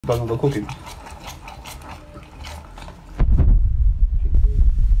Done the cooking.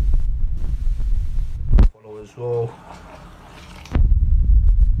 Follow as well.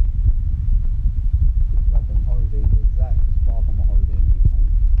 It's like on holiday, exact. It's far from a holiday.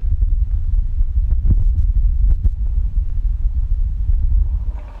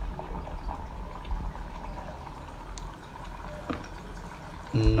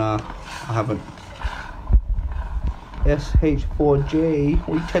 Nah, I haven't. SH4J,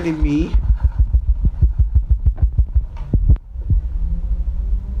 what are you telling me?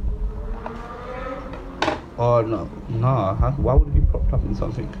 Oh no, nah, why would it be propped up in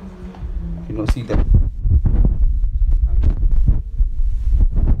something? You don't see that.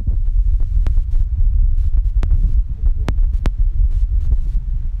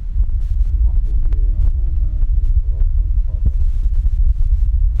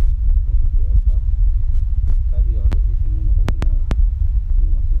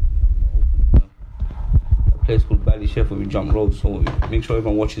 Place called Valley Chef where we jump road, so make sure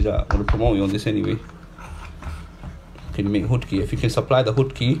everyone watches that. I'm gonna promote you on this anyway. Can you make hood key? If you can supply the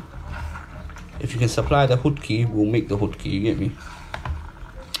hood key, we'll make the hood key, you get me?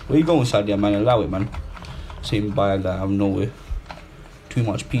 Where you going, Sadia, man? Allow it, man. Same buy that out of nowhere. Too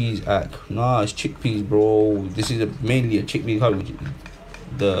much peas, ack. Nah, it's chickpeas, bro. This is mainly a chickpea curry.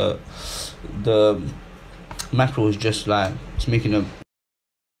 The mackerel is just like, it's making a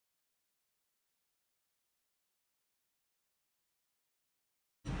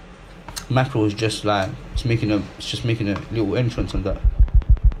mackerel is just like, it's just making a little entrance on that.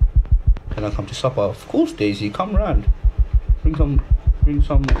 Can I come to supper? Of course, Daisy, come round. Bring some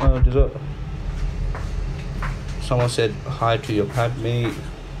dessert. Someone said hi to your pad mate.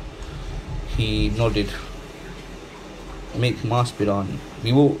 He nodded. Make maspidon.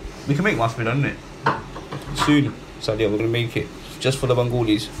 We can make maspidon, innit? Soon, Sadia, we're gonna make it just for the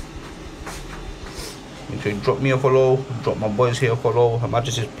Bengalis. Make sure you drop me a follow, drop my boys here a follow, Her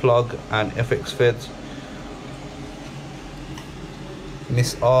Majesty's Plug and FX Feds.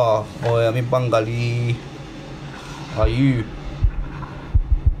 Miss R, oh I'm in Bengali. Are you?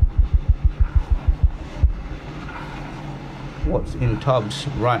 What's in tubs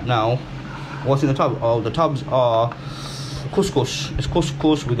right now? What's in the tub? Oh, the tubs are couscous. It's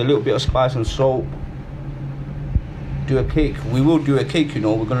couscous with a little bit of spice and salt. Do a cake. We will do a cake, you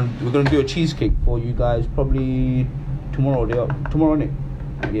know. We're gonna do a cheesecake for you guys probably tomorrow. Tomorrow, innit?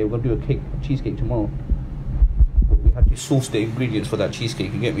 Yeah, we're gonna do a cheesecake tomorrow. We have to source the ingredients for that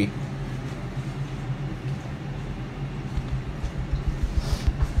cheesecake, you get me?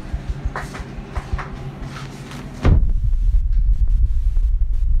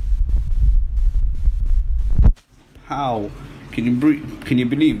 How can you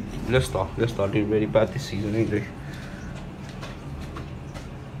believe Leicester did really bad this season, ain't they?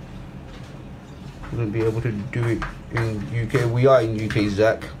 We're gonna be able to do it in UK. We are in UK,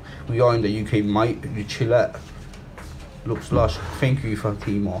 Zach. We are in the UK, mate. You chill out. Looks lush. Thank you,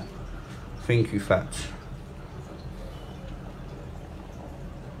 Fatima. Thank you, Fats.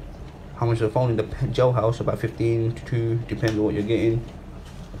 How much is the phone in the gel house? About 15 to 2, depends on what you're getting.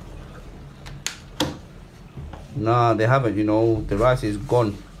 Nah, they haven't, you know. The rice is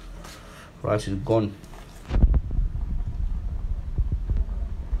gone. Rice is gone.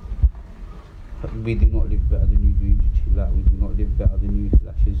 We do not live better than you do. Chill out. We do not live better than you,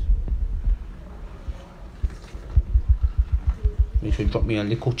 Lashes. Make sure you drop me a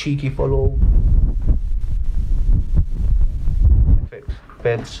little cheeky follow.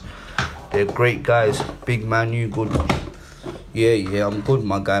 Beds, they're great guys. Big man, you good? Yeah, I'm good,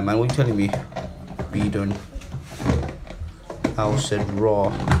 my guy, man. What are you telling me? Be done. I said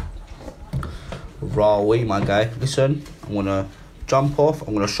raw away, my guy. Listen, I'm gonna jump off.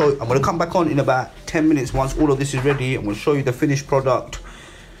 I'm gonna come back on in about 10 minutes once all of this is ready. I'm gonna show you the finished product,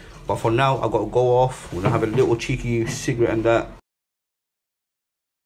 but for now I gotta go off. We're gonna have a little cheeky cigarette and that.